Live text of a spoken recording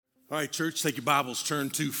All right, church, take your Bibles, turn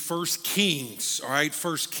to 1 Kings, all right?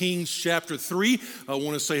 1 Kings chapter 3. I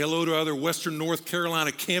want to say hello to other Western North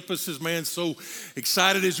Carolina campuses, man. So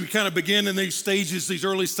excited as we kind of begin in these stages, these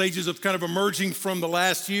early stages of kind of emerging from the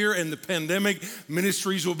last year and the pandemic.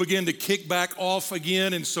 Ministries will begin to kick back off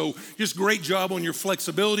again. And so just great job on your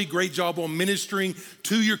flexibility, great job on ministering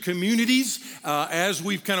to your communities as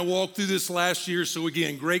we've kind of walked through this last year. So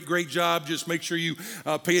again, great job. Just make sure you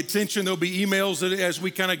pay attention. There'll be emails that as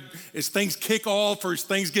we kind of as things kick off or as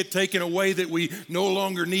things get taken away that we no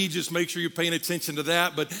longer need, just make sure you're paying attention to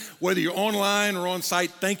that. But whether you're online or on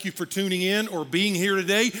site, thank you for tuning in or being here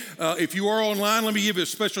today. If you are online, let me give you a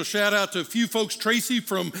special shout out to a few folks. Tracy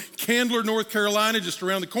from Candler, North Carolina, just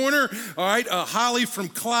around the corner. All right, Holly from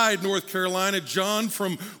Clyde, North Carolina. John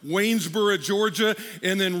from Waynesboro, Georgia.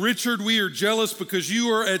 And then Richard, we are jealous because you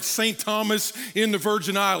are at St. Thomas in the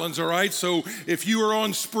Virgin Islands, all right? So if you are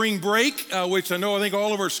on spring break, which I think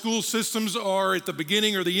all of our school systems are at the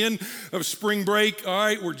beginning or the end of spring break. All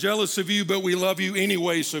right, we're jealous of you, but we love you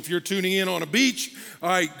anyway. So if you're tuning in on a beach, all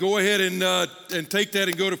right, go ahead and take that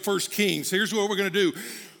and go to 1 Kings. Here's what we're going to do.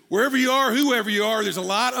 Wherever you are, whoever you are, there's a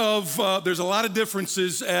lot of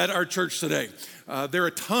differences at our church today. There are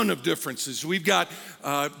a ton of differences. You've got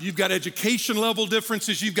education level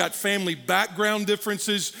differences. You've got family background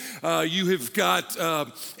differences. You have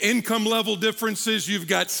got income level differences. You've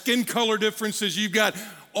got skin color differences. You've got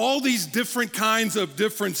all these different kinds of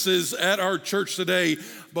differences at our church today.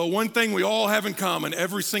 But one thing we all have in common,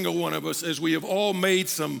 every single one of us, is we have all made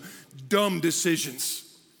some dumb decisions.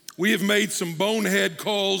 We have made some bonehead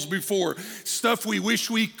calls before. Stuff we wish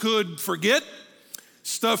we could forget.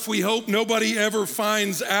 Stuff we hope nobody ever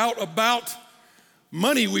finds out about.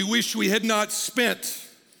 Money we wish we had not spent.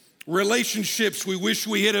 Relationships we wish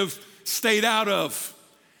we had have stayed out of.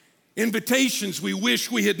 Invitations we wish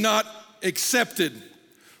we had not accepted.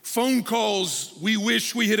 Phone calls we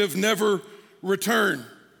wish we had have never returned.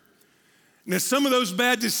 Now, some of those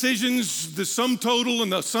bad decisions, the sum total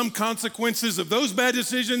and the sum consequences of those bad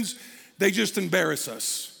decisions, they just embarrass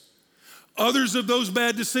us. Others of those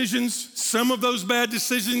bad decisions, some of those bad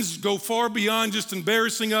decisions go far beyond just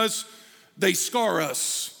embarrassing us. They scar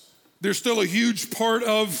us. They're still a huge part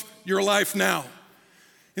of your life now.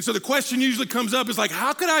 And so the question usually comes up is like,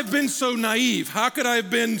 how could I have been so naive? How could I have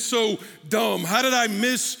been so dumb? How did I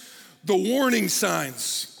miss the warning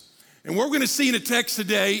signs? And what we're going to see in the text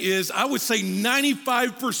today is, I would say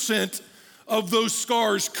 95% of those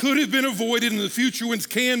scars could have been avoided, and the future ones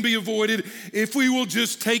can be avoided if we will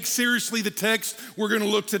just take seriously the text we're going to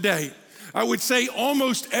look today. I would say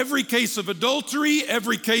almost every case of adultery,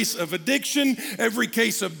 every case of addiction, every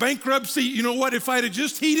case of bankruptcy, you know what? If I had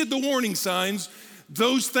just heeded the warning signs,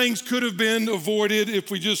 those things could have been avoided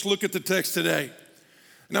if we just look at the text today.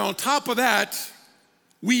 Now, on top of that,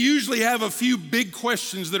 we usually have a few big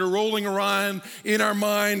questions that are rolling around in our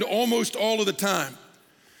mind almost all of the time.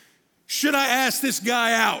 Should I ask this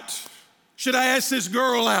guy out? Should I ask this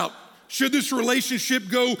girl out? Should this relationship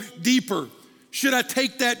go deeper? Should I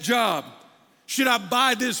take that job? Should I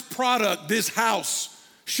buy this product, this house?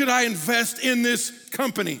 Should I invest in this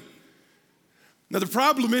company? Now, the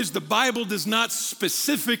problem is the Bible does not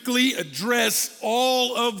specifically address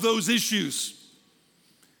all of those issues.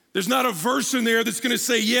 There's not a verse in there that's going to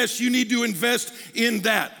say, yes, you need to invest in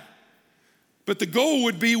that. But the goal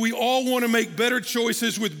would be we all want to make better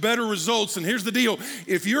choices with better results. And here's the deal.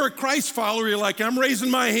 If you're a Christ follower, you're like, I'm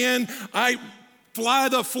raising my hand. I fly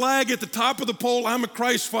the flag at the top of the pole. I'm a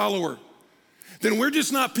Christ follower. Then we're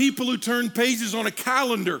just not people who turn pages on a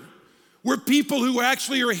calendar. We're people who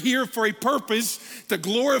actually are here for a purpose to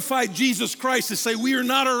glorify Jesus Christ, to say we are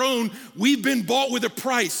not our own. We've been bought with a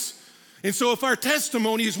price. And so if our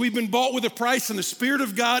testimony is we've been bought with a price and the Spirit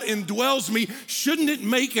of God indwells me, shouldn't it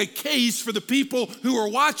make a case for the people who are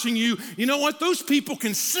watching you? You know what? Those people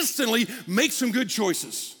consistently make some good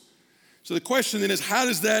choices. So the question then is, how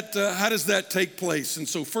does that take place? And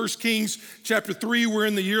so 1 Kings chapter 3, we're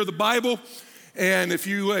in the year of the Bible. And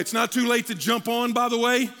it's not too late to jump on, by the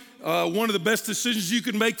way. One of the best decisions you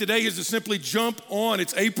can make today is to simply jump on.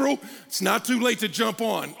 It's April. It's not too late to jump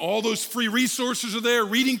on. All those free resources are there.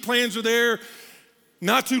 Reading plans are there.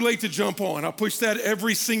 Not too late to jump on. I'll push that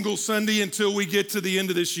every single Sunday until we get to the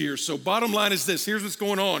end of this year. So bottom line is this. Here's what's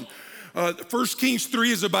going on. 1 Kings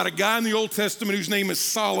 3 is about a guy in the Old Testament whose name is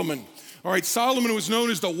Solomon. All right, Solomon was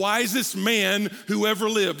known as the wisest man who ever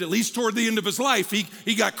lived, at least toward the end of his life.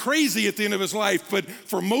 He got crazy at the end of his life, but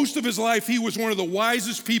for most of his life, he was one of the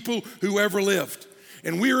wisest people who ever lived.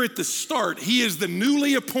 And we're at the start. He is the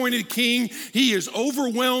newly appointed king. He is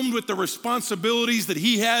overwhelmed with the responsibilities that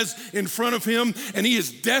he has in front of him, and he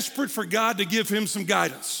is desperate for God to give him some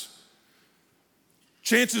guidance.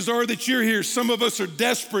 Chances are that you're here. Some of us are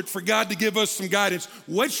desperate for God to give us some guidance.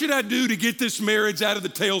 What should I do to get this marriage out of the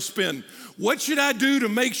tailspin? What should I do to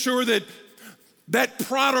make sure that that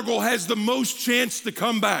prodigal has the most chance to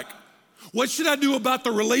come back? What should I do about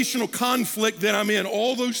the relational conflict that I'm in?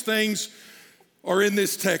 All those things are in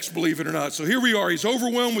this text, believe it or not. So here we are. He's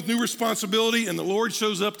overwhelmed with new responsibility, and the Lord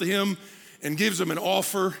shows up to him and gives him an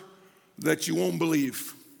offer that you won't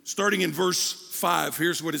believe. Starting in verse 5,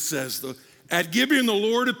 here's what it says. At Gibeon, the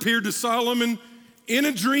Lord appeared to Solomon in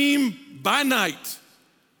a dream by night,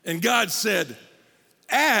 and God said,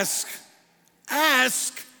 ask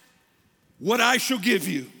what I shall give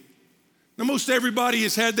you. Now, most everybody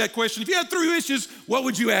has had that question. If you had 3 wishes, what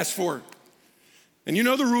would you ask for? And you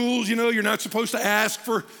know the rules. You know you're not supposed to ask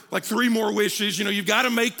for like 3 more wishes. You know you got to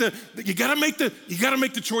make the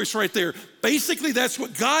choice right there. Basically, that's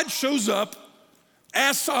what God shows up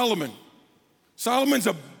as Solomon. Solomon's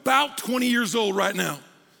about 20 years old right now.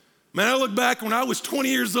 Man, I look back when I was 20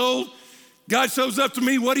 years old. God shows up to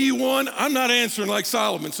me. What do you want? I'm not answering like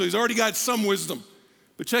Solomon, so he's already got some wisdom.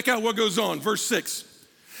 But check out what goes on. Verse 6.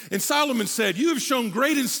 And Solomon said, you have shown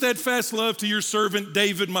great and steadfast love to your servant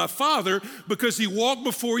David, my father, because he walked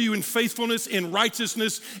before you in faithfulness, in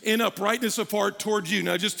righteousness, in uprightness of heart towards you.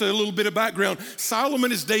 Now, just a little bit of background.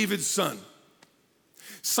 Solomon is David's son.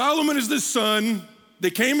 Solomon is the son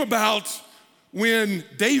that came about when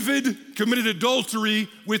David committed adultery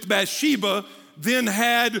with Bathsheba, then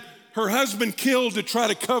had her husband killed to try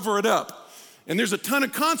to cover it up. And there's a ton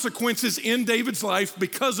of consequences in David's life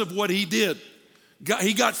because of what he did.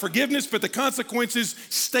 He got forgiveness, but the consequences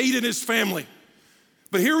stayed in his family.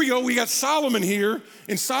 But here we go, we got Solomon here,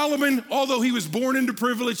 and Solomon, although he was born into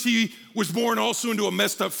privilege, he was born also into a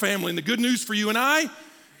messed up family. And the good news for you and I,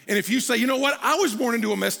 and if you say, you know what, I was born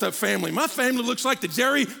into a messed up family. My family looks like the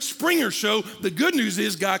Jerry Springer show. The good news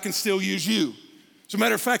is God can still use you. As a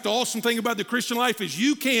matter of fact, the awesome thing about the Christian life is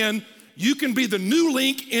you can be the new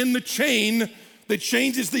link in the chain that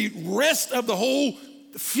changes the rest of the whole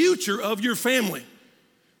future of your family.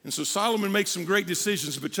 And so Solomon makes some great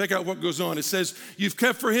decisions, but check out what goes on. It says, you've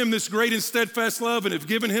kept for him this great and steadfast love and have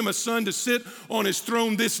given him a son to sit on his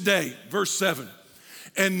throne this day. Verse 7.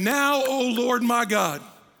 And now, O Lord my God,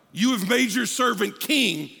 you have made your servant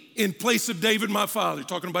king in place of David my father.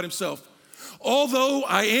 Talking about himself. Although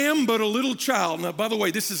I am but a little child. Now, by the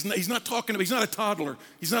way, he's not a toddler.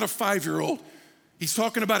 He's not a 5-year-old. He's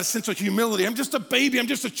talking about a sense of humility. I'm just a baby. I'm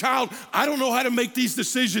just a child. I don't know how to make these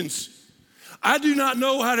decisions. I do not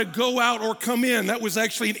know how to go out or come in. That was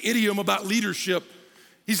actually an idiom about leadership.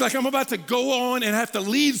 He's like, I'm about to go on and have to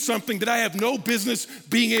lead something that I have no business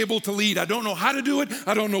being able to lead. I don't know how to do it.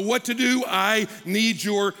 I don't know what to do. I need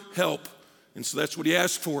your help. And so that's what he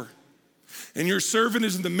asked for. And your servant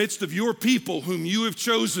is in the midst of your people whom you have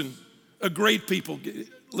chosen, a great people.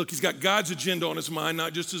 Look, he's got God's agenda on his mind,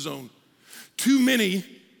 not just his own. Too many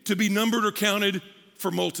to be numbered or counted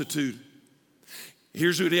for multitude.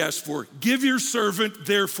 Here's what he asked for. Give your servant,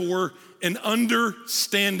 therefore, an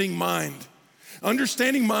understanding mind.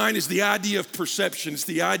 Understanding mind is the idea of perception. It's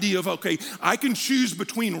the idea of, okay, I can choose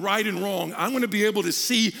between right and wrong. I'm going to be able to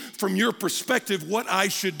see from your perspective what I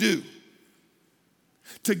should do.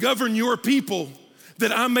 To govern your people,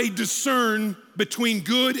 that I may discern between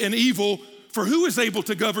good and evil, for who is able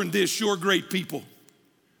to govern this, your great people?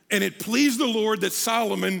 And it pleased the Lord that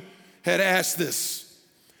Solomon had asked this.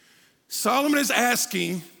 Solomon is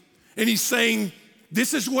asking, and he's saying,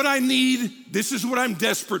 this is what I need, this is what I'm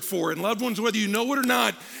desperate for. And loved ones, whether you know it or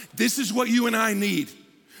not, this is what you and I need.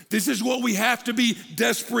 This is what we have to be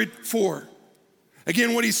desperate for.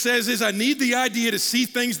 Again, what he says is, I need the idea to see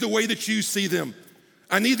things the way that you see them.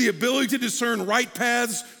 I need the ability to discern right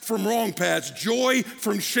paths from wrong paths, joy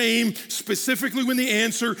from shame, specifically when the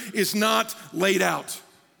answer is not laid out.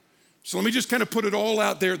 So let me just kind of put it all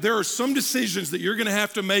out there. There are some decisions that you're going to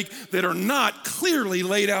have to make that are not clearly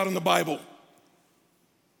laid out in the Bible.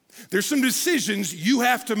 There's some decisions you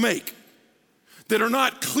have to make that are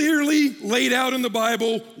not clearly laid out in the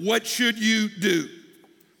Bible. What should you do?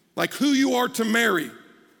 Like who you are to marry,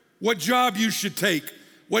 what job you should take,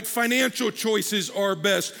 what financial choices are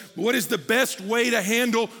best, what is the best way to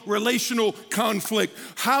handle relational conflict,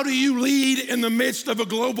 how do you lead in the midst of a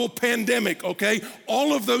global pandemic, okay?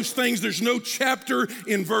 All of those things, there's no chapter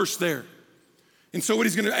in verse there. And so what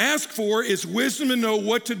he's gonna ask for is wisdom to know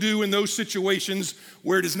what to do in those situations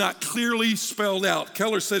where it is not clearly spelled out.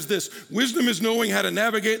 Keller says this, wisdom is knowing how to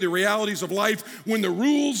navigate the realities of life when the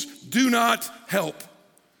rules do not help.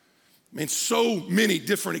 I mean, so many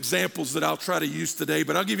different examples that I'll try to use today,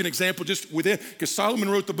 but I'll give you an example just within, because Solomon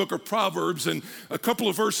wrote the book of Proverbs, and a couple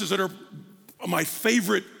of verses that are my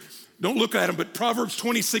favorite Don't look at them, but Proverbs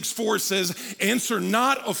 26:4 says, answer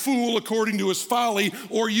not a fool according to his folly,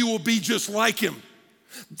 or you will be just like him.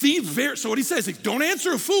 So what he says is, don't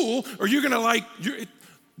answer a fool, or you're gonna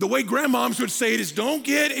the way grandmoms would say it is, don't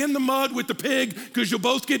get in the mud with the pig, because you'll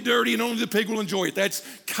both get dirty and only the pig will enjoy it. That's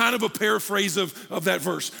kind of a paraphrase of that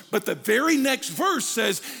verse. But the very next verse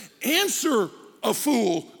says, answer a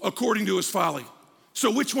fool according to his folly. So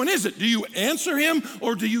which one is it? Do you answer him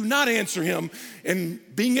or do you not answer him? And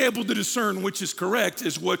being able to discern which is correct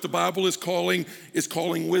is what the Bible is calling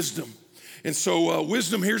wisdom. And so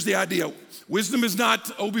wisdom, here's the idea. Wisdom is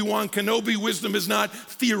not Obi-Wan Kenobi. Wisdom is not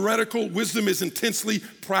theoretical. Wisdom is intensely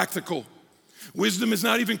practical. Wisdom is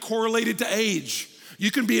not even correlated to age. You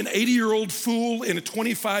can be an 80-year-old fool and a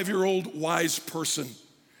 25-year-old wise person.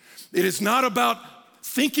 It is not about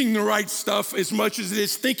thinking the right stuff as much as it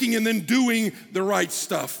is thinking and then doing the right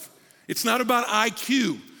stuff. It's not about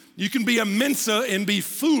IQ. You can be a Mensa and be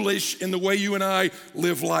foolish in the way you and I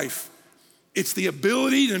live life. It's the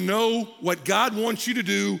ability to know what God wants you to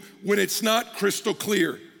do when it's not crystal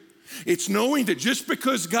clear. It's knowing that just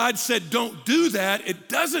because God said don't do that, it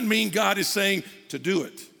doesn't mean God is saying to do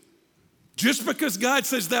it. Just because God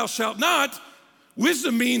says thou shalt not,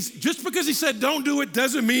 wisdom means just because he said don't do it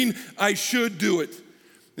doesn't mean I should do it.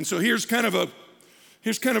 And so here's kind of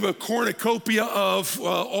a cornucopia of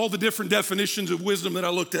all the different definitions of wisdom that I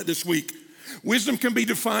looked at this week. Wisdom can be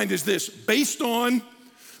defined as this: based on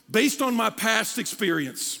my past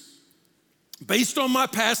experience, based on my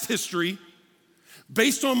past history,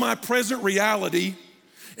 based on my present reality,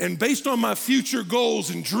 and based on my future goals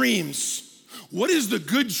and dreams, what is the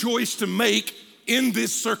good choice to make in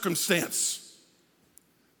this circumstance?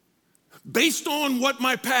 Based on what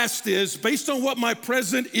my past is, based on what my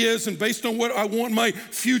present is, and based on what I want my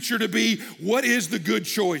future to be, what is the good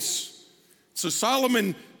choice? So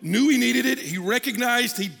Solomon knew he needed it. He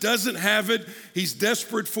recognized he doesn't have it. He's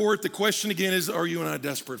desperate for it. The question again is, are you and I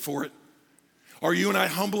desperate for it? Are you and I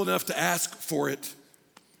humble enough to ask for it?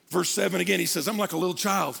 Verse 7 again, he says, I'm like a little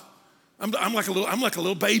child. I'm like a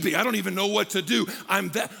little baby. I don't even know what to do.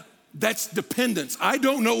 That's dependence. I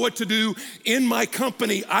don't know what to do in my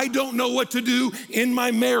company. I don't know what to do in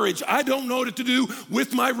my marriage. I don't know what to do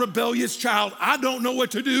with my rebellious child. I don't know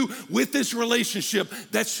what to do with this relationship.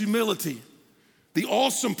 That's humility. The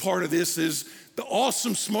awesome part of this is, the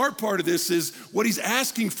awesome smart part of this is what he's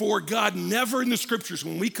asking for. God never in the scriptures,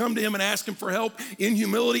 when we come to him and ask him for help in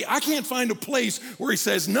humility, I can't find a place where he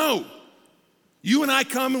says no. You and I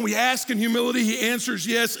come and we ask in humility, he answers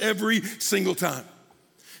yes every single time.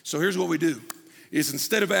 So here's what we do, is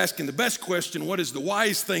instead of asking the best question, what is the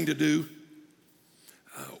wise thing to do?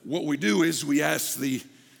 What we do is we ask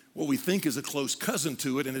what we think is a close cousin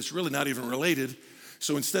to it, and it's really not even related.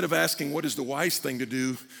 So instead of asking what is the wise thing to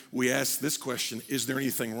do, we ask this question: is there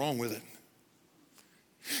anything wrong with it?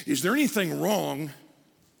 Is there anything wrong?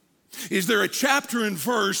 Is there a chapter and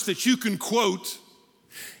verse that you can quote?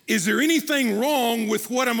 Is there anything wrong with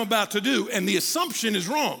what I'm about to do? And the assumption is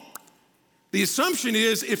wrong. The assumption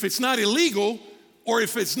is if it's not illegal or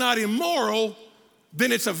if it's not immoral,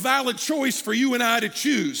 then it's a valid choice for you and I to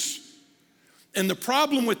choose. And the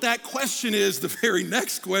problem with that question is the very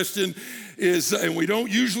next question is, and we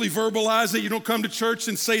don't usually verbalize it, you don't come to church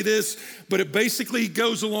and say this, but it basically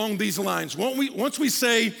goes along these lines. Once we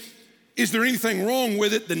say, is there anything wrong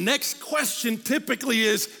with it? The next question typically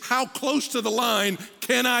is, how close to the line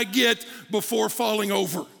can I get before falling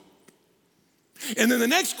over? And then the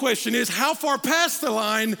next question is, how far past the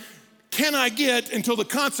line can I get until the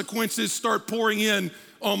consequences start pouring in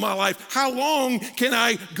on my life? How long can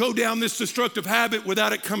I go down this destructive habit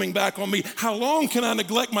without it coming back on me? How long can I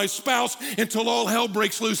neglect my spouse until all hell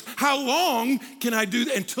breaks loose? How long can I do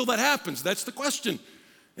that until that happens? That's the question.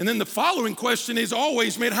 And then the following question is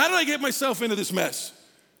always, man, how did I get myself into this mess?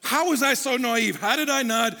 How was I so naive? How did I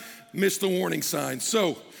not miss the warning signs?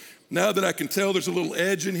 So now that I can tell there's a little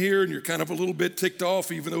edge in here and you're kind of a little bit ticked off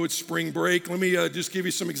even though it's spring break, let me just give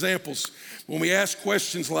you some examples. When we ask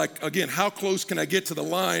questions like, again, how close can I get to the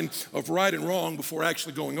line of right and wrong before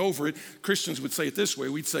actually going over it? Christians would say it this way.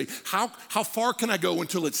 We'd say, how far can I go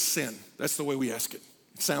until it's sin? That's the way we ask it.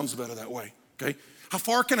 It sounds better that way, okay? How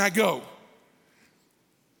far can I go?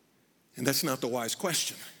 And that's not the wise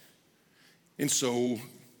question. And so,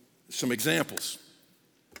 some examples.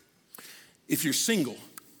 If you're single,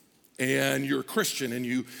 and you're a Christian and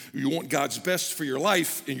you want God's best for your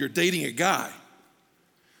life and you're dating a guy,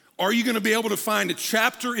 are you going to be able to find a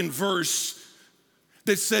chapter and verse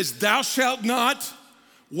that says, thou shalt not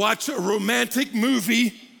watch a romantic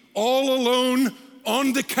movie all alone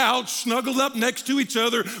on the couch, snuggled up next to each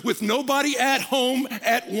other with nobody at home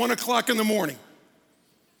at 1 o'clock in the morning?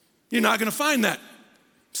 You're not gonna find that.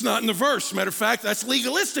 It's not in the verse. Matter of fact, that's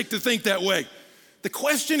legalistic to think that way. The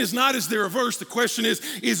question is not, is there a verse? The question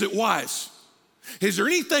is it wise? Has there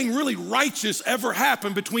anything really righteous ever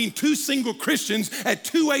happened between two single Christians at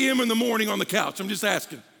 2 a.m. in the morning on the couch? I'm just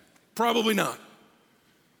asking. Probably not.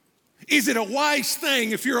 Is it a wise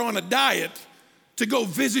thing if you're on a diet to go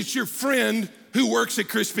visit your friend who works at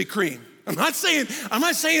Krispy Kreme? I'm not saying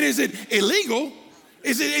is it illegal?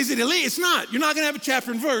 Is it illegal? It's not. You're not gonna have a chapter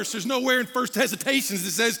and verse. There's nowhere in First Hesitations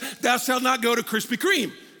that says, thou shalt not go to Krispy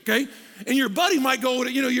Kreme, okay? And your buddy might go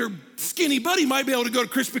to, your skinny buddy might be able to go to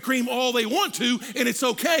Krispy Kreme all they want to, and it's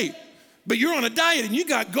okay. But you're on a diet and you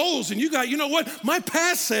got goals and you know what? My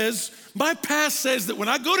past says that when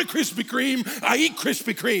I go to Krispy Kreme, I eat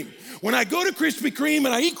Krispy Kreme. When I go to Krispy Kreme and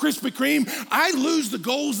I eat Krispy Kreme, I lose the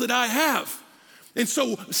goals that I have. And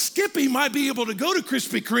so Skippy might be able to go to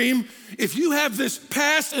Krispy Kreme. If you have this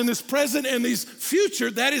past and this present and this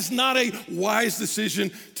future, that is not a wise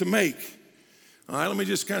decision to make. All right, let me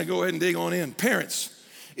just kind of go ahead and dig on in. Parents,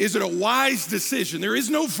 is it a wise decision? There is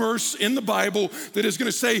no verse in the Bible that is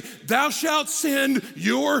gonna say, thou shalt send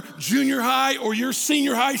your junior high or your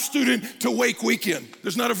senior high student to Wake Weekend.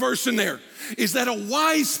 There's not a verse in there. Is that a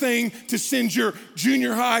wise thing to send your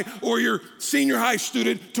junior high or your senior high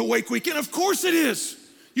student to Wake Weekend? Of course it is.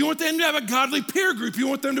 You want them to have a godly peer group. You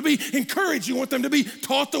want them to be encouraged. You want them to be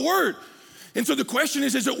taught the word. And so the question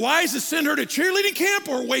is it wise to send her to cheerleading camp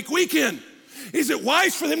or Wake Weekend? Is it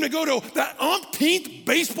wise for them to go to the umpteenth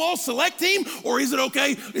baseball select team? Or is it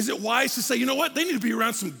okay? Is it wise to say, you know what? They need to be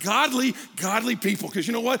around some godly people. Because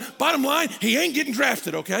you know what? Bottom line, he ain't getting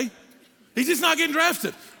drafted, okay? He's just not getting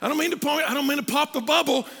drafted. I don't mean to pop the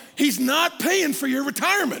bubble. He's not paying for your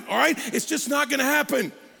retirement, all right? It's just not gonna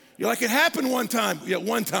happen. You're like, it happened one time. Yeah,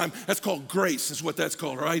 one time. That's called grace, is what that's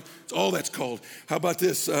called, all right? It's all that's called. How about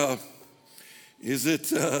this?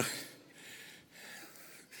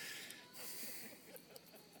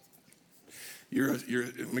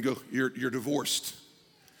 You're divorced,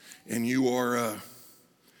 and you are,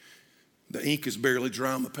 the ink is barely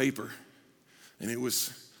dry on the paper, and it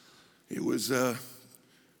was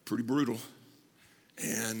pretty brutal,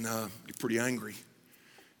 and you're pretty angry.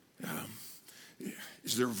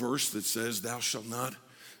 Is there a verse that says, thou shalt not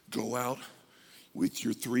go out with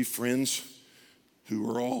your 3 friends who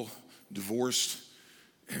are all divorced,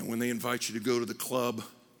 and when they invite you to go to the club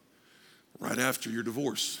right after your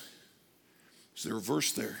divorce? Is there a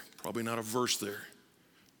verse there? Probably not a verse there.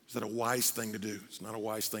 Is that a wise thing to do? It's not a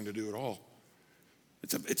wise thing to do at all.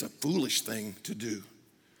 It's a foolish thing to do.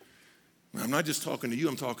 Now, I'm not just talking to you,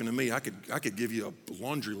 I'm talking to me. I could give you a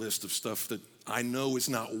laundry list of stuff that I know is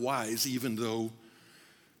not wise, even though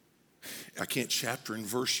I can't chapter and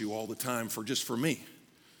verse you all the time for me.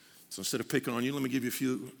 So instead of picking on you, let me give you a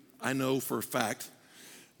few. I know for a fact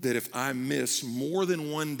that if I miss more than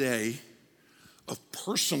one day of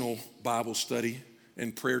personal Bible study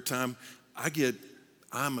and prayer time,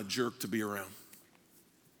 I'm a jerk to be around.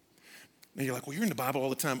 And you're like, well, you're in the Bible all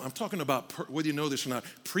the time. I'm talking about, whether you know this or not,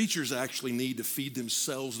 preachers actually need to feed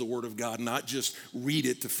themselves the Word of God, not just read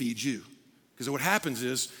it to feed you. Because what happens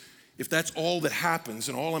is, if that's all that happens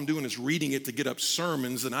and all I'm doing is reading it to get up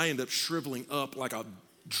sermons, then I end up shriveling up like a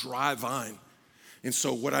dry vine. And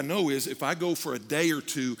so what I know is if I go for a day or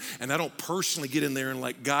two and I don't personally get in there and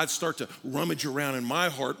like God start to rummage around in my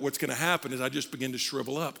heart, what's gonna happen is I just begin to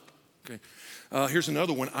shrivel up, okay? Here's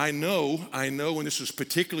another one. I know, and this was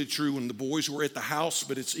particularly true when the boys were at the house,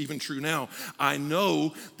 but it's even true now. I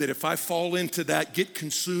know that if I fall into that, get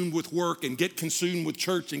consumed with work and get consumed with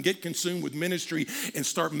church and get consumed with ministry and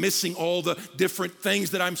start missing all the different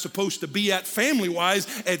things that I'm supposed to be at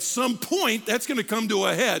family-wise, at some point, that's gonna come to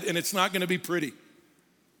a head and it's not gonna be pretty.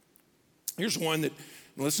 Here's one that,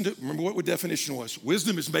 remember what definition was.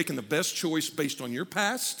 Wisdom is making the best choice based on your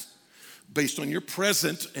past, based on your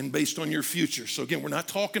present, and based on your future. So again, we're not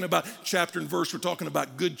talking about chapter and verse, we're talking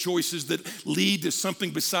about good choices that lead to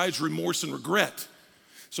something besides remorse and regret.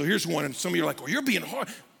 So here's one, and some of you are like, well, you're being hard.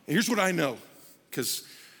 Here's what I know, because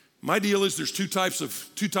my deal is there's two types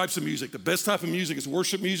of music. The best type of music is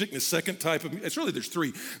worship music, and the second type of, there's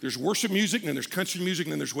 3. There's worship music, and then there's country music,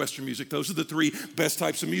 and then there's Western music. Those are the 3 best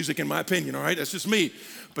types of music in my opinion, all right? That's just me.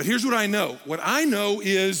 But here's what I know. What I know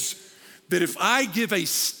is that if I give a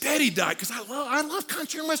steady diet, because I love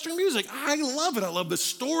country and Western music. I love it. I love the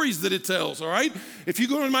stories that it tells, all right? If you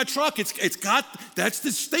go in my truck, that's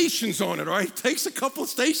the stations on it, all right? It takes a couple of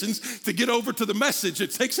stations to get over to the message.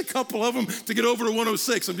 It takes a couple of them to get over to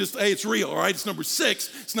 106. It's real, all right? It's number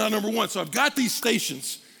 6, it's not number 1. So I've got these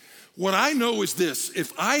stations. What I know is this: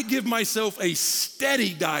 if I give myself a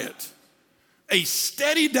steady diet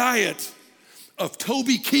of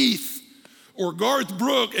Toby Keith or Garth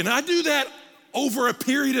Brooks, and I do that over a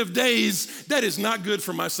period of days, that is not good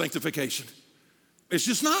for my sanctification. It's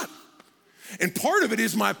just not. And part of it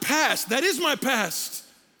is my past. That is my past.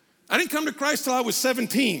 I didn't come to Christ till I was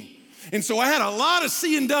 17. And so I had a lot of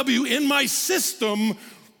C&W in my system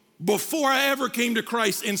before I ever came to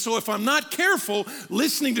Christ. And so if I'm not careful,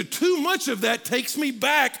 listening to too much of that takes me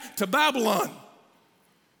back to Babylon.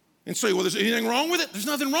 And say, well, there's anything wrong with it? There's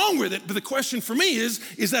nothing wrong with it. But the question for me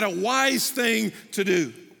is that a wise thing to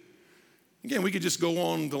do? Again, we could just go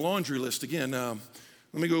on the laundry list again.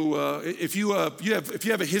 Let me go, if you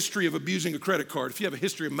have a history of abusing a credit card, if you have a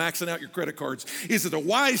history of maxing out your credit cards, is it a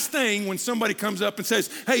wise thing when somebody comes up and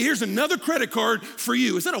says, hey, here's another credit card for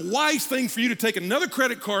you? Is that a wise thing for you to take another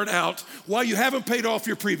credit card out while you haven't paid off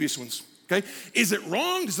your previous ones? Okay? Is it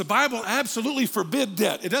wrong? Does the Bible absolutely forbid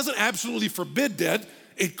debt? It doesn't absolutely forbid debt.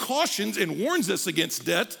 It cautions and warns us against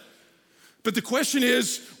debt. But the question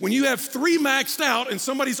is, when you have 3 maxed out and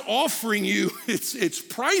somebody's offering you, it's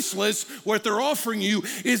priceless what they're offering you,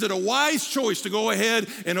 is it a wise choice to go ahead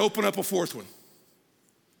and open up a 4th one?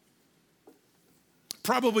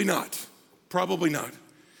 Probably not. Probably not.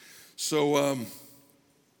 So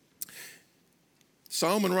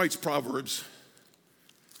Solomon writes Proverbs,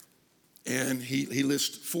 and he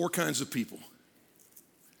lists 4 kinds of people.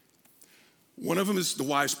 One of them is the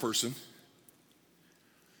wise person.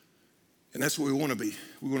 And that's what we want to be.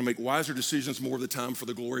 We want to make wiser decisions more of the time for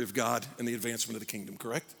the glory of God and the advancement of the kingdom,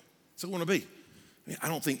 correct? That's what we want to be. I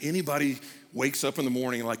don't think anybody wakes up in the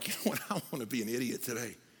morning like, you know what, I want to be an idiot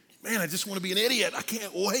today. Man, I just want to be an idiot. I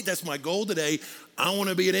can't wait. That's my goal today. I want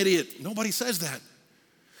to be an idiot. Nobody says that.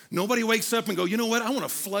 Nobody wakes up and go, you know what, I want to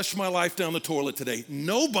flush my life down the toilet today.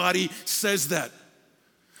 Nobody says that.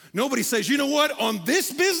 Nobody says, you know what, on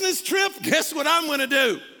this business trip, guess what I'm going to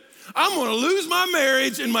do? I'm going to lose my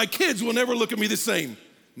marriage and my kids will never look at me the same.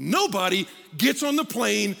 Nobody gets on the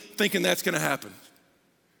plane thinking that's going to happen.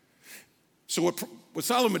 So what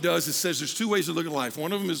Solomon does is says there's 2 ways to look at life.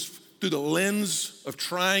 One of them is through the lens of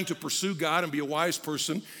trying to pursue God and be a wise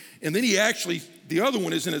person. And then the other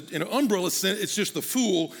one is in an umbrella sense, it's just the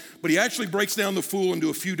fool, but he actually breaks down the fool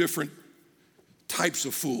into a few different types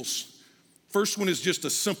of fools. First one is just a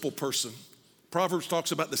simple person. Proverbs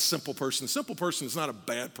talks about the simple person. The simple person is not a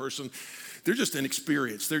bad person. They're just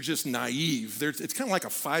inexperienced. They're just naive. It's kind of like a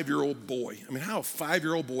 5-year-old boy. I mean, how a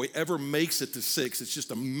 5-year-old boy ever makes it to 6, it's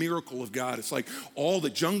just a miracle of God. It's like all the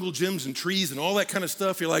jungle gyms and trees and all that kind of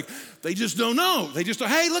stuff. You're like, they just don't know. They just don't,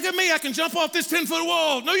 hey, look at me. I can jump off this 10-foot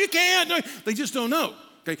wall. No, you can't. No. They just don't know.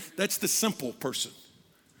 Okay, that's the simple person.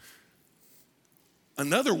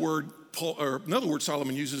 Another word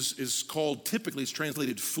Solomon uses is called, typically it's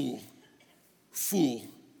translated fool. Fool.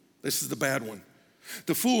 This is the bad one.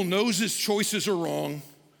 The fool knows his choices are wrong,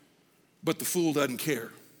 but the fool doesn't care.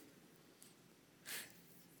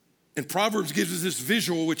 And Proverbs gives us this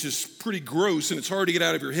visual, which is pretty gross and it's hard to get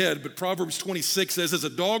out of your head, but Proverbs 26 says, as a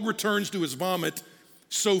dog returns to his vomit,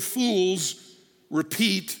 so fools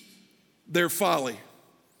repeat their folly.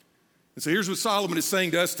 And so here's what Solomon is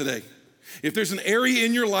saying to us today. If there's an area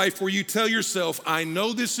in your life where you tell yourself, I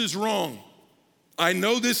know this is wrong, I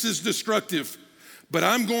know this is destructive, but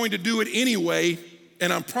I'm going to do it anyway,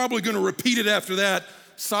 and I'm probably going to repeat it after that,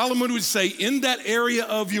 Solomon would say, in that area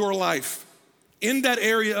of your life,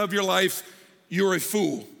 you're a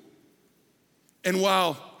fool. And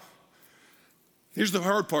here's the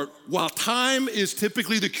hard part, while time is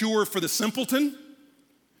typically the cure for the simpleton,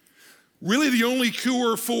 really the only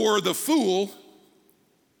cure for the fool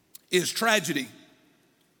is tragedy.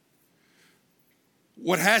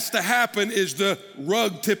 What has to happen is the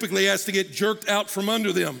rug typically has to get jerked out from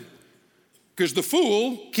under them. Because the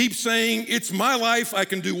fool keeps saying, it's my life, I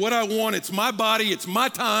can do what I want, it's my body, it's my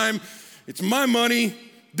time, it's my money,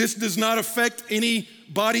 this does not affect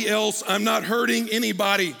anybody else, I'm not hurting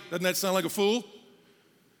anybody. Doesn't that sound like a fool?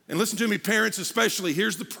 And listen to me, parents especially,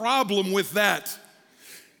 here's the problem with that,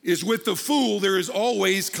 is with the fool, there is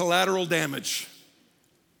always collateral damage.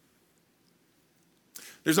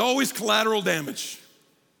 There's always collateral damage.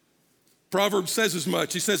 Proverbs says as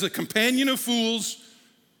much. He says, a companion of fools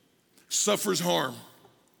suffers harm.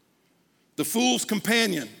 The fool's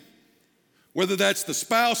companion, whether that's the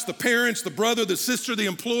spouse, the parents, the brother, the sister, the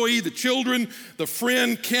employee, the children, the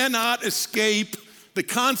friend, cannot escape the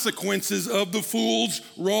consequences of the fool's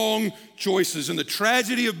wrong choices. And the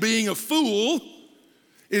tragedy of being a fool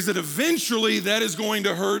is that eventually that is going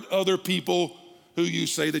to hurt other people who you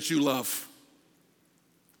say that you love.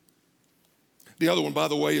 The other one, by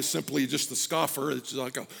the way, is simply just the scoffer.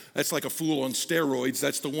 That's like a fool on steroids.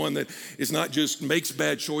 That's the one that is not just makes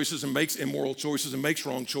bad choices and makes immoral choices and makes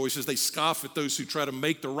wrong choices. They scoff at those who try to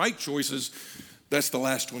make the right choices. That's the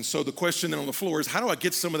last one. So the question then on the floor is, how do I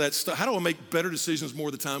get some of that stuff? How do I make better decisions more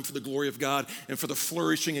of the time for the glory of God and for the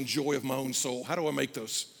flourishing and joy of my own soul? How do I make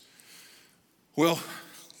those? Well,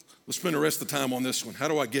 let's spend the rest of the time on this one. How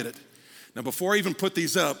do I get it? Now, before I even put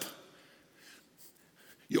these up,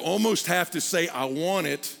 you almost have to say, I want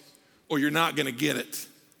it, or you're not gonna get it.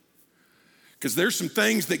 Because there's some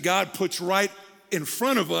things that God puts right in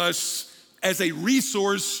front of us as a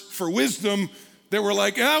resource for wisdom that we're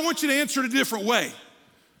like, I want you to answer it a different way.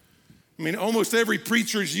 I mean, almost every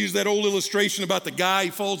preacher has used that old illustration about the guy, he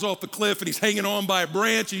falls off the cliff and he's hanging on by a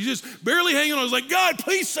branch. And he's just barely hanging on. He's like, God,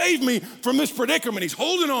 please save me from this predicament. He's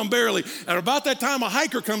holding on barely. And about that time, a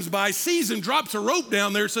hiker comes by, sees him, drops a rope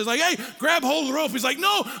down there, says like, hey, grab hold of the rope. He's like,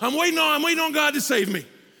 no, I'm waiting on God to save me.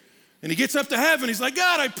 And he gets up to heaven. He's like,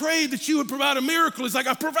 God, I prayed that you would provide a miracle. He's like,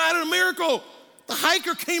 I provided a miracle. The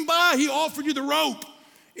hiker came by. He offered you the rope.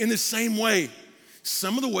 In the same way,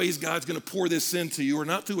 some of the ways God's gonna pour this into you are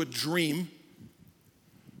not through a dream.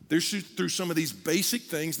 They're through some of these basic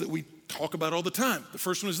things that we talk about all the time. The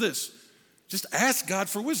first one is this: just ask God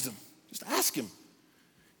for wisdom. Just ask him.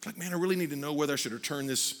 It's like, man, I really need to know whether I should return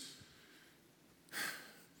this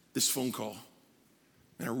phone call.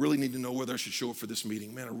 Man, I really need to know whether I should show up for this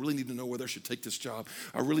meeting. Man, I really need to know whether I should take this job.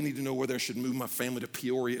 I really need to know whether I should move my family to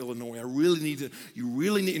Peoria, Illinois. You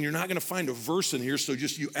really need, and you're not gonna find a verse in here, so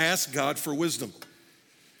just you ask God for wisdom.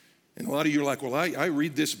 And a lot of you are like, well, I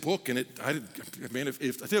read this book and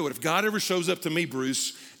if God ever shows up to me,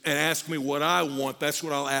 Bruce, and asks me what I want, that's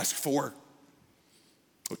what I'll ask for.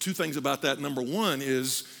 Well, two things about that. Number one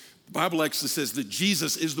is the Bible actually says that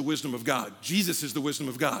Jesus is the wisdom of God. Jesus is the wisdom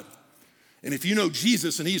of God. And if you know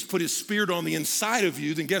Jesus and he's put his spirit on the inside of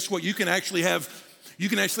you, then guess what? You can actually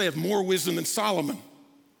have more wisdom than Solomon.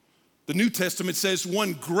 The New Testament says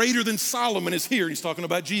one greater than Solomon is here. He's talking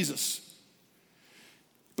about Jesus.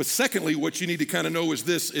 But secondly, what you need to kind of know is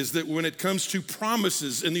this, is that when it comes to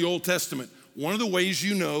promises in the Old Testament, one of the ways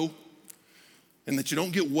you know, and that you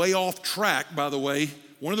don't get way off track, by the way,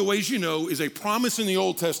 one of the ways you know is a promise in the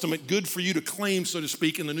Old Testament good for you to claim, so to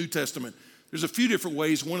speak, in the New Testament. There's a few different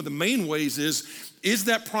ways. One of the main ways is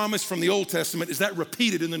that promise from the Old Testament, is that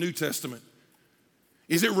repeated in the New Testament?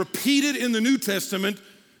 Is it repeated in the New Testament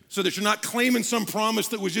so that you're not claiming some promise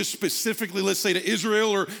that was just specifically, let's say, to Israel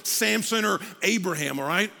or Samson or Abraham, all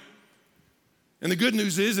right? And the good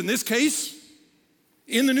news is, in this case,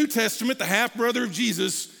 in the New Testament, the half-brother of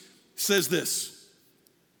Jesus says this: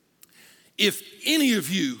 if any of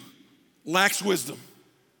you lacks wisdom,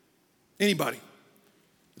 anybody,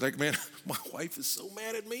 like, man, my wife is so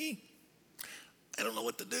mad at me, I don't know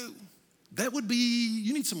what to do. That would be,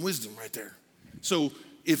 you need some wisdom right there. So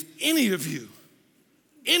if any of you,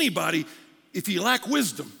 anybody, if you lack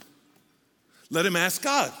wisdom, let him ask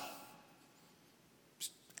God.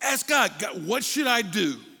 Ask God, God, what should I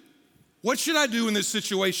do? What should I do in this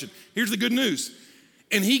situation? Here's the good news.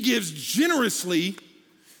 And he gives generously.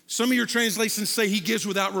 Some of your translations say he gives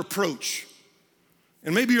without reproach.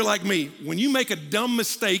 And maybe you're like me. When you make a dumb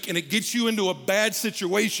mistake and it gets you into a bad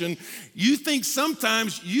situation, you think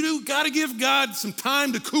sometimes you got to give God some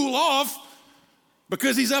time to cool off,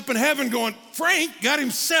 because he's up in heaven going, Frank got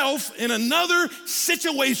himself in another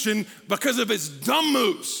situation because of his dumb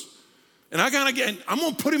moves. And I'm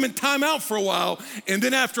gonna put him in timeout for a while, and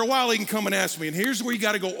then after a while he can come and ask me. And here's where you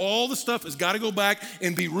gotta go. All the stuff has gotta go back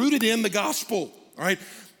and be rooted in the gospel, all right?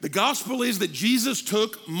 The gospel is that Jesus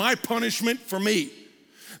took my punishment for me.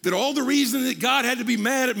 That all the reason that God had to be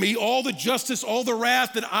mad at me, all the justice, all the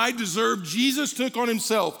wrath that I deserved, Jesus took on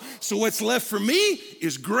himself. So what's left for me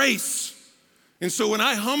is grace. And so when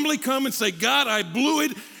I humbly come and say, God, I blew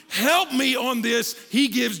it, help me on this, he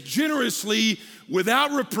gives generously without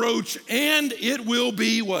reproach, and it will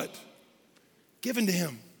be what? Given to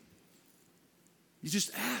him. You just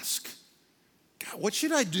ask, God, what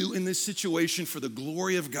should I do in this situation for the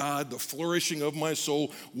glory of God, the flourishing of my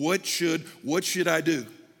soul? What should I do?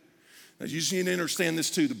 Now, you just need to understand this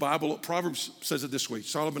too. The Bible, Proverbs says it this way.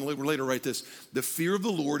 Solomon will later write this: the fear of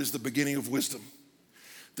the Lord is the beginning of wisdom.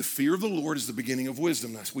 The fear of the Lord is the beginning of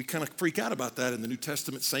wisdom. Now, we kind of freak out about that in the New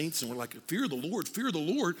Testament saints, and we're like, fear of the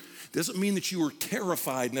Lord doesn't mean that you are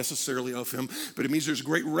terrified necessarily of him, but it means there's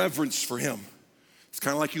great reverence for him. It's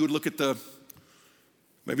kind of like you would look at the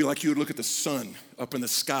sun up in the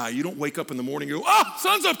sky. You don't wake up in the morning and go, oh,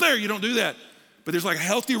 sun's up there. You don't do that. But there's like a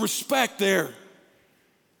healthy respect there.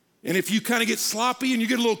 And if you kind of get sloppy and you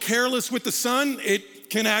get a little careless with the sun, it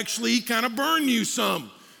can actually kind of burn you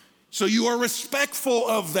some. So you are respectful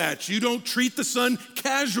of that. You don't treat the Son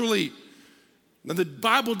casually. Now the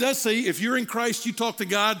Bible does say if you're in Christ, you talk to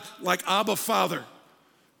God like Abba Father.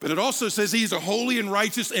 But it also says he's a holy and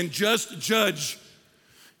righteous and just judge.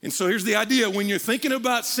 And so here's the idea. When you're thinking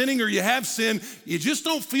about sinning or you have sinned, you just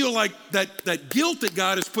don't feel like that guilt that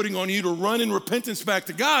God is putting on you to run in repentance back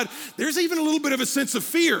to God. There's even a little bit of a sense of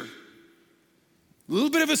fear. A little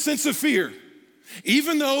bit of a sense of fear.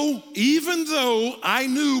 Even though I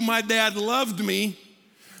knew my dad loved me,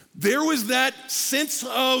 there was that sense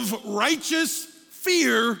of righteous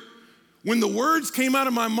fear when the words came out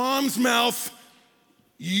of my mom's mouth,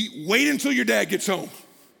 wait until your dad gets home.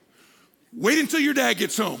 Wait until your dad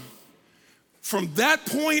gets home. From that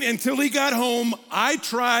point until he got home, I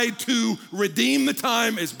tried to redeem the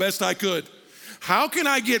time as best I could. How can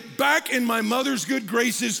I get back in my mother's good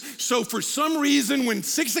graces so for some reason when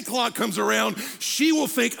 6 o'clock comes around, she will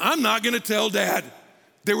think I'm not gonna tell dad.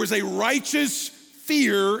 There was a righteous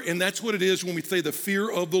fear, and that's what it is when we say the fear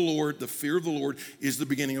of the Lord. The fear of the Lord is the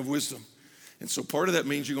beginning of wisdom. And so part of that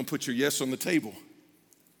means you're gonna put your yes on the table.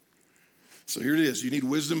 So here it is. You need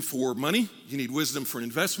wisdom for money. You need wisdom for an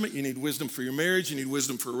investment. You need wisdom for your marriage. You need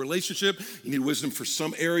wisdom for a relationship. You need wisdom for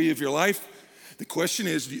some area of your life. The question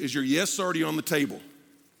is your yes already on the table?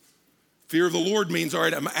 Fear of the Lord means, all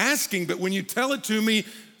right, I'm asking, but when you tell it to me,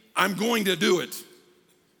 I'm going to do it.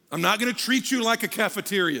 I'm not going to treat you like a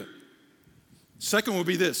cafeteria. Second will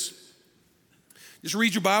be this. Just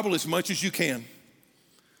read your Bible as much as you can.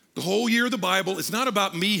 The whole year of the Bible is not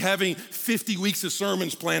about me having 50 weeks of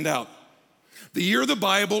sermons planned out. The year of the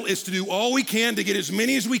Bible is to do all we can to get as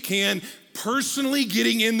many as we can personally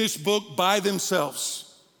getting in this book by themselves.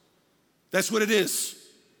 That's what it is.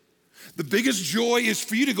 The biggest joy is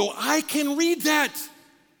for you to go, I can read that.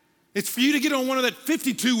 It's for you to get on one of that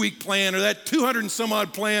 52-week plan or that 200 and some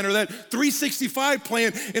odd plan or that 365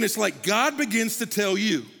 plan, and it's like God begins to tell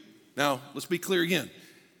you. Now, let's be clear again.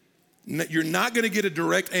 You're not going to get a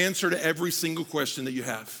direct answer to every single question that you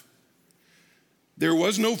have. There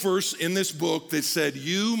was no verse in this book that said,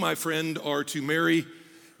 you, my friend, are to marry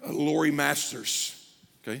Lori Masters,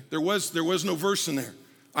 okay? There was no verse in there.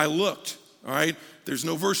 I looked, all right? There's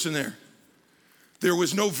no verse in there. There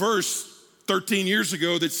was no verse 13 years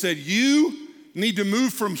ago that said, you need to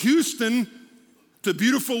move from Houston to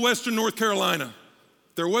beautiful Western North Carolina.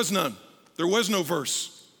 There was none. There was no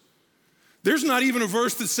verse. There's not even a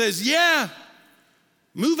verse that says, yeah,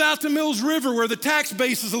 move out to Mills River where the tax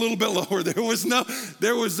base is a little bit lower.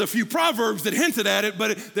 There was a few proverbs that hinted at it,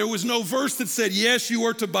 but there was no verse that said, yes, you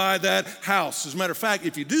are to buy that house. As a matter of fact,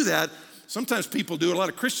 if you do that, sometimes people do, a lot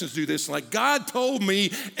of Christians do this, like God told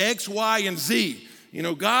me X, Y, and Z. You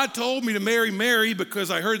know, God told me to marry Mary because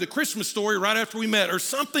I heard the Christmas story right after we met or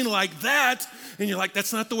something like that. And you're like,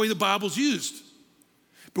 that's not the way the Bible's used.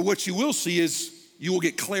 But what you will see is you will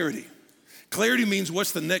get clarity. Clarity means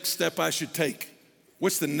what's the next step I should take?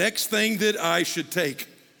 What's the next thing that I should take?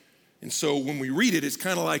 And so when we read it, it's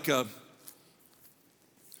kind of like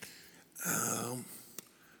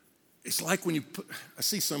it's like when you put, I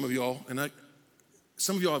see some of y'all, and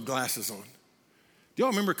some of y'all have glasses on. Do y'all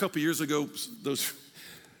remember a couple years ago,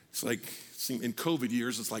 it's like in COVID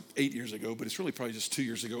years, it's like 8 years ago, but it's really probably just 2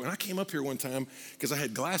 years ago. And I came up here one time because I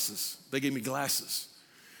had glasses. They gave me glasses.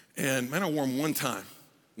 And man, I wore them one time.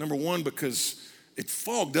 Number one, because it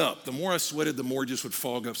fogged up. The more I sweated, the more it just would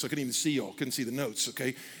fog up. So I couldn't even see y'all, couldn't see the notes,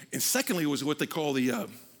 okay? And secondly, it was what they call the,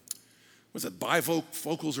 what's that,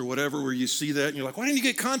 bifocals or whatever, where you see that and you're like, why didn't you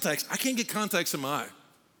get contacts? I can't get contacts in my eye.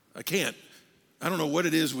 I can't. I don't know what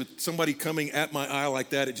it is with somebody coming at my eye like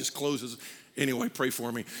that. It just closes. Anyway, pray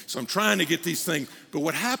for me. So I'm trying to get these things. But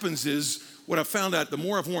what happens is, what I found out, the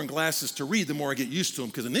more I've worn glasses to read, the more I get used to them.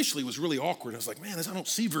 Because initially it was really awkward. I was like, man, I don't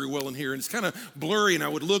see very well in here. And it's kind of blurry. And I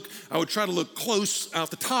would try to look close out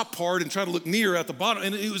the top part and try to look near at the bottom.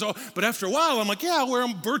 And it was all, but after a while, I'm like, yeah, I wear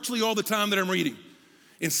them virtually all the time that I'm reading.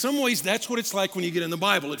 In some ways, that's what it's like when you get in the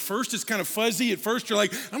Bible. At first, it's kind of fuzzy. At first, you're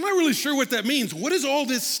like, I'm not really sure what that means. What is all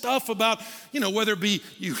this stuff about, whether it be,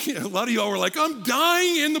 a lot of y'all were like, I'm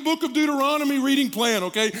dying in the book of Deuteronomy reading plan,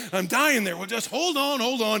 okay? I'm dying there. Well, just hold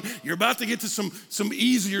on. You're about to get to some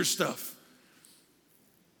easier stuff.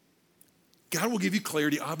 God will give you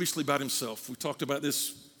clarity, obviously, about himself. We talked about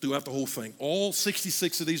this throughout the whole thing. All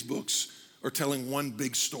 66 of these books are telling one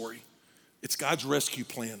big story. It's God's rescue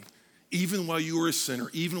plan. Even while you were a sinner,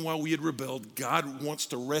 even while we had rebelled, God wants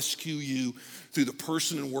to rescue you through the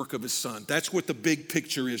person and work of his son. That's what the big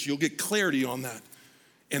picture is. You'll get clarity on that.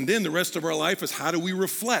 And then the rest of our life is how do we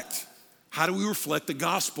reflect? How do we reflect the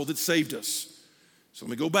gospel that saved us? So let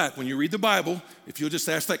me go back. When you read the Bible, if you'll just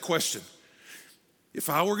ask that question, if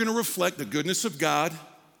I were going to reflect the goodness of God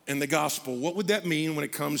in the gospel? What would that mean when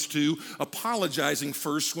it comes to apologizing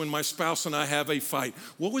first when my spouse and I have a fight?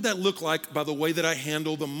 What would that look like by the way that I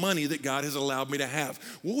handle the money that God has allowed me to have?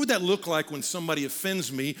 What would that look like when somebody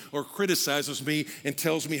offends me or criticizes me and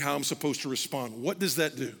tells me how I'm supposed to respond? What does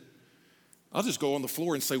that do? I'll just go on the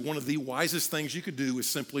floor and say one of the wisest things you could do is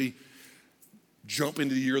simply jump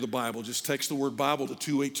into the year of the Bible. Just text the word Bible to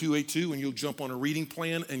 28282 and you'll jump on a reading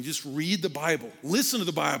plan and just read the Bible. Listen to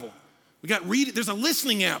the Bible. There's a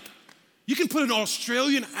listening app. You can put an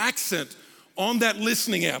Australian accent on that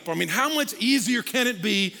listening app. I mean, how much easier can it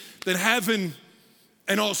be than having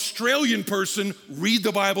an Australian person read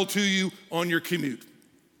the Bible to you on your commute?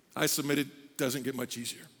 I submit it doesn't get much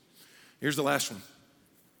easier. Here's the last one,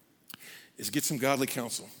 is get some godly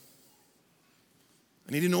counsel.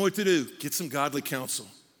 I need to know what to do. Get some godly counsel.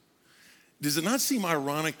 Does it not seem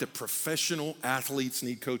ironic that professional athletes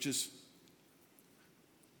need coaches?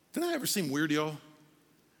 Did that ever seem weird to y'all?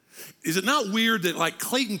 Is it not weird that like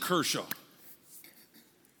Clayton Kershaw,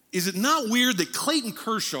 is it not weird that Clayton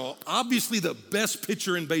Kershaw, obviously the best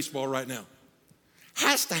pitcher in baseball right now,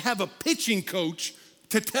 has to have a pitching coach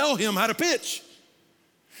to tell him how to pitch?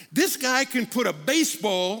 This guy can put a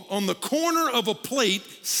baseball on the corner of a plate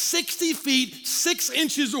 60 feet, 6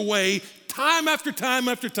 inches away, time after time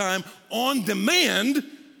after time, on demand.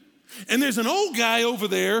 And there's an old guy over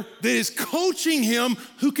there that is coaching him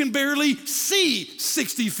who can barely see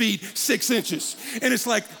 60 feet, 6 inches. And it's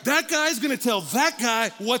like, that guy's gonna tell that guy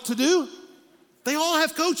what to do? They all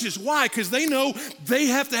have coaches. Why? Because they know they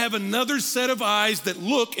have to have another set of eyes that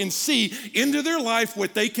look and see into their life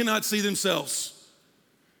what they cannot see themselves.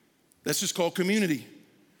 That's just called community.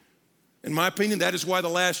 In my opinion, that is why the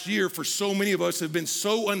last year for so many of us have been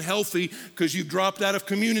so unhealthy, because you've dropped out of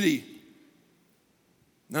community.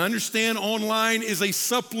 Now understand, online is a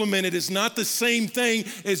supplement. It is not the same thing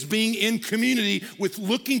as being in community with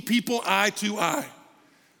looking people eye to eye.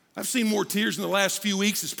 I've seen more tears in the last few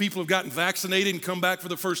weeks as people have gotten vaccinated and come back for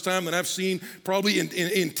the first time than I've seen probably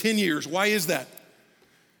in 10 years. Why is that?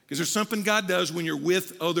 Because there's something God does when you're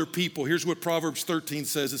with other people. Here's what Proverbs 13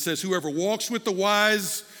 says. It says, whoever walks with the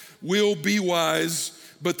wise will be wise,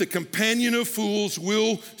 but the companion of fools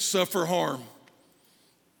will suffer harm.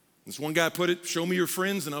 This one guy put it, show me your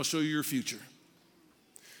friends and I'll show you your future.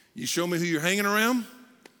 You show me who you're hanging around,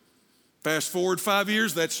 fast forward 5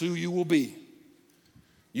 years, that's who you will be.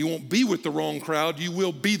 You won't be with the wrong crowd, you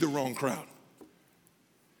will be the wrong crowd.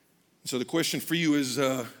 So the question for you is,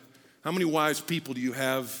 how many wise people do you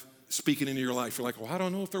have speaking into your life? You're like, well, I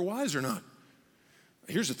don't know if they're wise or not.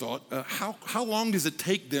 Here's a thought. How long does it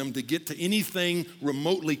take them to get to anything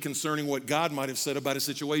remotely concerning what God might have said about a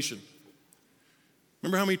situation?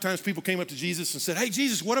 Remember how many times people came up to Jesus and said, hey,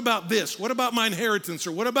 Jesus, what about this? What about my inheritance?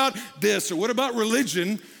 Or what about this? Or what about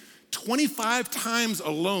religion? 25 times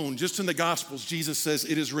alone, just in the Gospels, Jesus says,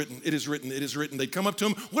 it is written, it is written, it is written. They'd come up to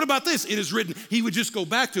him, what about this? It is written. He would just go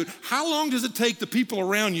back to it. How long does it take the people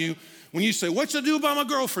around you when you say, what should I do about my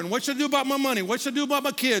girlfriend? What should I do about my money? What should I do about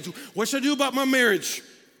my kids? What should I do about my marriage?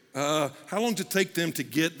 How long does it take them to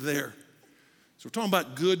get there? So we're talking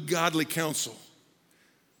about good, godly counsel.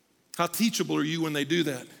 How teachable are you when they do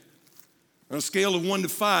that? On a scale of 1 to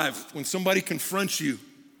 5, when somebody confronts you,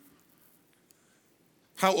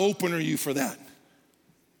 how open are you for that?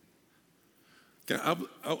 Okay, I'm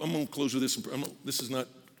going to close with this. This is not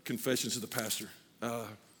confessions of the pastor.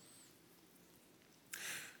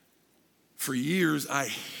 For years, I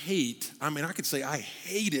hated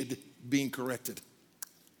being corrected.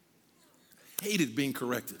 Hated being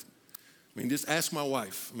corrected. I mean, just ask my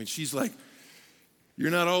wife. I mean, she's like,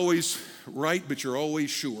 you're not always right, but you're always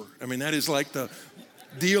sure. I mean, that is like the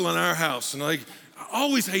deal in our house. And like, I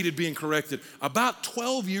always hated being corrected. About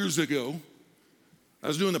 12 years ago, I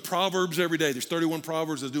was doing the Proverbs every day. There's 31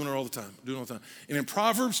 Proverbs. I was doing it all the time. And in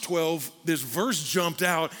Proverbs 12, this verse jumped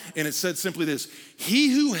out, and it said simply this: he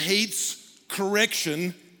who hates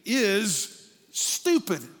correction is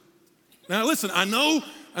stupid. Now listen, I know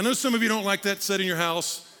some of you don't like that said in your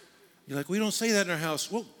house. You're like, we don't say that in our house.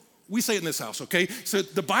 Well, we say it in this house, okay? So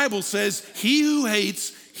the Bible says, he who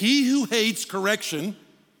hates correction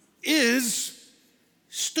is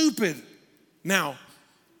stupid. Now,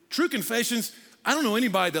 true confessions, I don't know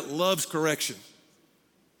anybody that loves correction.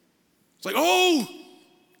 It's like, oh,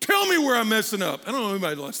 tell me where I'm messing up. I don't know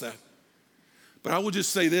anybody that likes that. But I will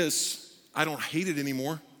just say this, I don't hate it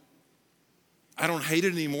anymore. I don't hate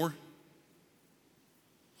it anymore.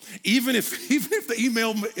 Even if the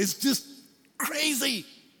email is just crazy,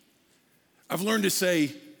 I've learned to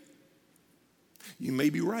say, you may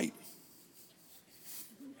be right.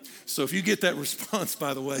 So if you get that response,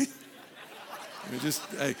 by the way,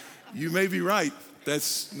 Hey, you may be right.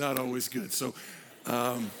 That's not always good. So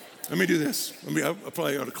let me do this. I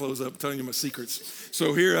probably ought to close up telling you my secrets.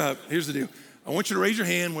 So here's the deal. I want you to raise your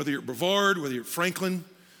hand, whether you're at Brevard, whether you're at Franklin,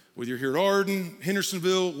 whether you're here at Arden,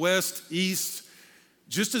 Hendersonville, West, East,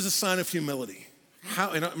 just as a sign of humility.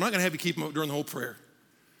 And I'm not going to have you keep them up during the whole prayer,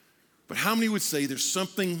 but how many would say there's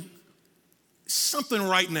something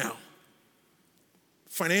right now,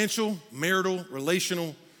 financial, marital,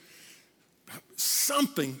 relational,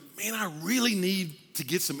 something, man, I really need to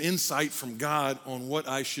get some insight from God on what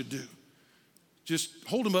I should do. Just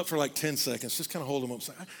hold them up for like 10 seconds. Just kind of hold them up.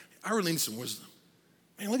 Say, I really need some wisdom.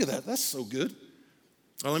 Man, look at that. That's so good.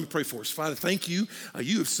 Let me pray for us. Father, thank you.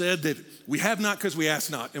 You have said that we have not because we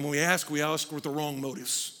ask not. And when we ask with the wrong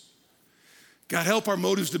motives. God, help our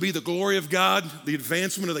motives to be the glory of God, the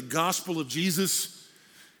advancement of the gospel of Jesus.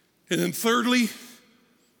 And then thirdly,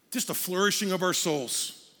 just the flourishing of our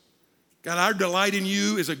souls. God, our delight in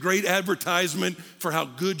you is a great advertisement for how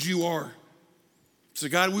good you are. So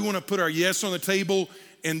God, we want to put our yes on the table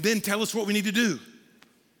and then tell us what we need to do.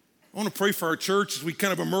 I want to pray for our church as we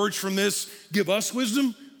kind of emerge from this. Give us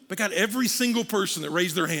wisdom, but God, every single person that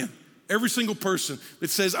raised their hand, every single person that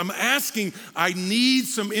says, I'm asking, I need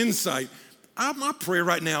some insight. My prayer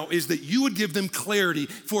right now is that you would give them clarity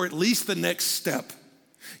for at least the next step.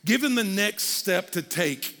 Give them the next step to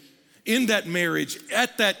take in that marriage,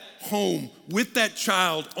 at that home, with that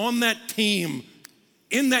child, on that team,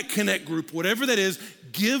 in that connect group, whatever that is,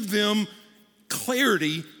 give them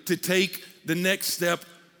clarity to take the next step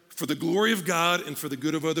for the glory of God and for the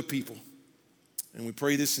good of other people. And we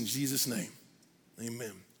pray this in Jesus' name.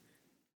 Amen.